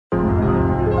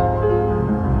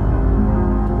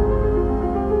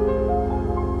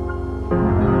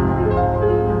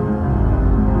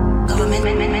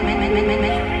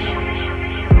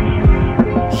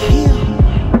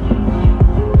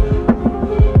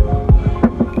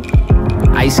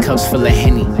Ice cups full of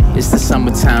Henny. It's the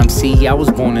summertime, see, I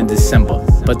was born in December,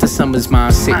 but the summer's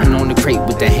mine, sitting on the crate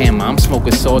with the hammer. I'm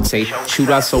smoking saute,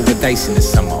 shootouts over dice in the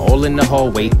summer. All in the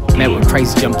hallway, met when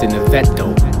Christ jumped in the vet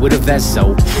though, with a vessel.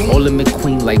 All in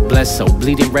McQueen like Blesso,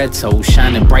 bleeding red toe,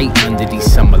 shining bright under these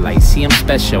summer lights. See, I'm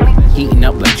special, heating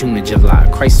up like June and July.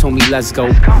 Christ told me let's go,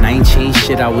 and I ain't changed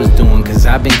shit I was doing, cause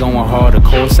I've been going hard. Of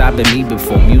course, I've been me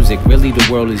before music, really the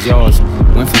world is yours.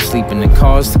 Went from sleeping in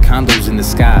cars to condos in the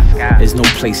sky. There's no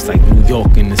place like New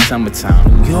York in the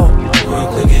summertime. New York.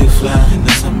 Brooklyn get fly in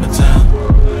the summertime.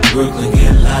 Brooklyn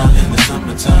get loud in the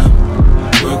summertime.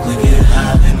 Brooklyn get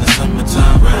hot in the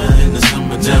summertime. Ride in the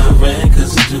summertime. Never rain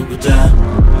cause it's do or die.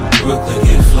 Brooklyn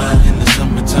get fly in the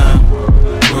summertime.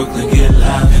 Brooklyn get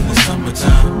loud in the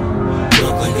summertime.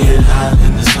 Brooklyn get hot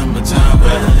in the summertime.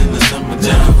 Ride in the summertime.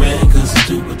 Never rain cause it's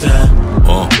do or die.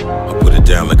 I put it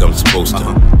down like I'm supposed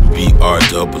to.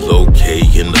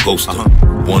 BROOK in the holster.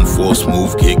 1-4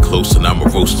 smooth, get close and I'ma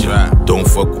roast ya. Don't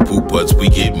fuck with poop butts, we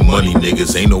get money,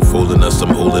 niggas. Ain't no folding us, I'm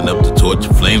holding up the torch.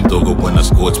 Flamethrower when I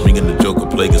scorch, bringing the Joker,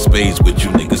 playing spades with you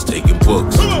niggas taking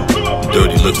books.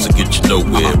 Dirty looks to get you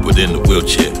nowhere, but in the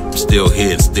wheelchair. I'm still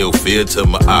here and still fear till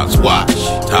my ops watch.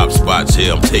 Top spots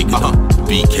here, I'm taking them.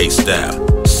 BK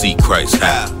style, see Christ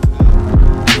how.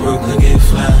 Brooklyn get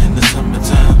fly in the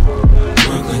summertime.